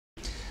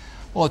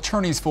Well,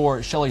 attorneys for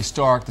Shellye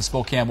Stark, the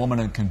Spokane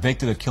woman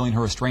convicted of killing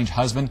her estranged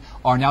husband,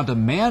 are now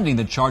demanding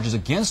the charges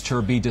against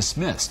her be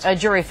dismissed. A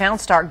jury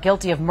found Stark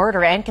guilty of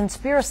murder and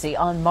conspiracy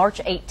on March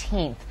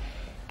 18th.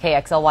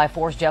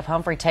 KXLY4's Jeff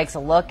Humphrey takes a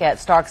look at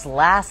Stark's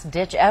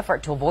last-ditch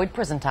effort to avoid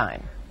prison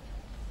time.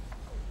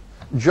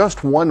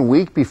 Just 1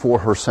 week before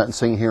her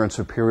sentencing here in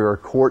Superior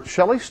Court,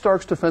 Shellye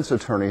Stark's defense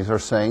attorneys are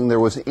saying there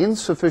was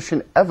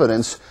insufficient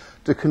evidence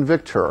to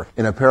convict her.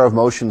 In a pair of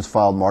motions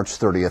filed March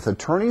 30th,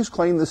 attorneys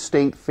claim the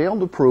state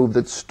failed to prove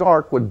that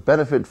Stark would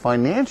benefit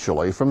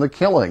financially from the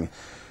killing.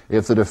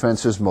 If the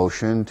defense's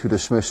motion to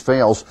dismiss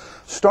fails,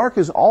 Stark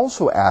is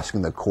also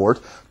asking the court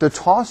to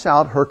toss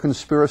out her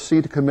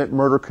conspiracy to commit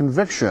murder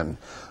conviction.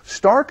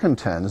 Stark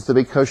contends that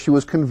because she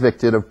was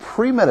convicted of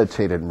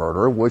premeditated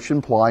murder, which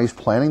implies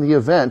planning the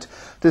event,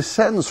 to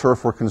sentence her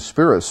for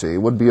conspiracy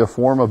would be a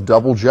form of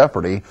double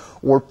jeopardy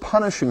or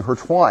punishing her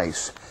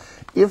twice.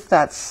 If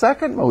that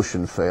second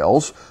motion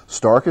fails,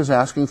 Stark is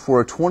asking for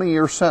a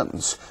 20-year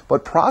sentence,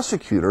 but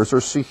prosecutors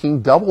are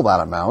seeking double that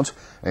amount,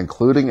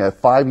 including a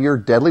 5-year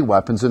deadly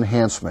weapons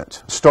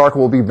enhancement. Stark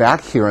will be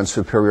back here in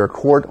Superior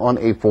Court on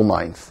April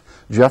 9th.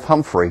 Jeff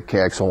Humphrey,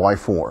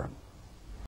 KXLY4.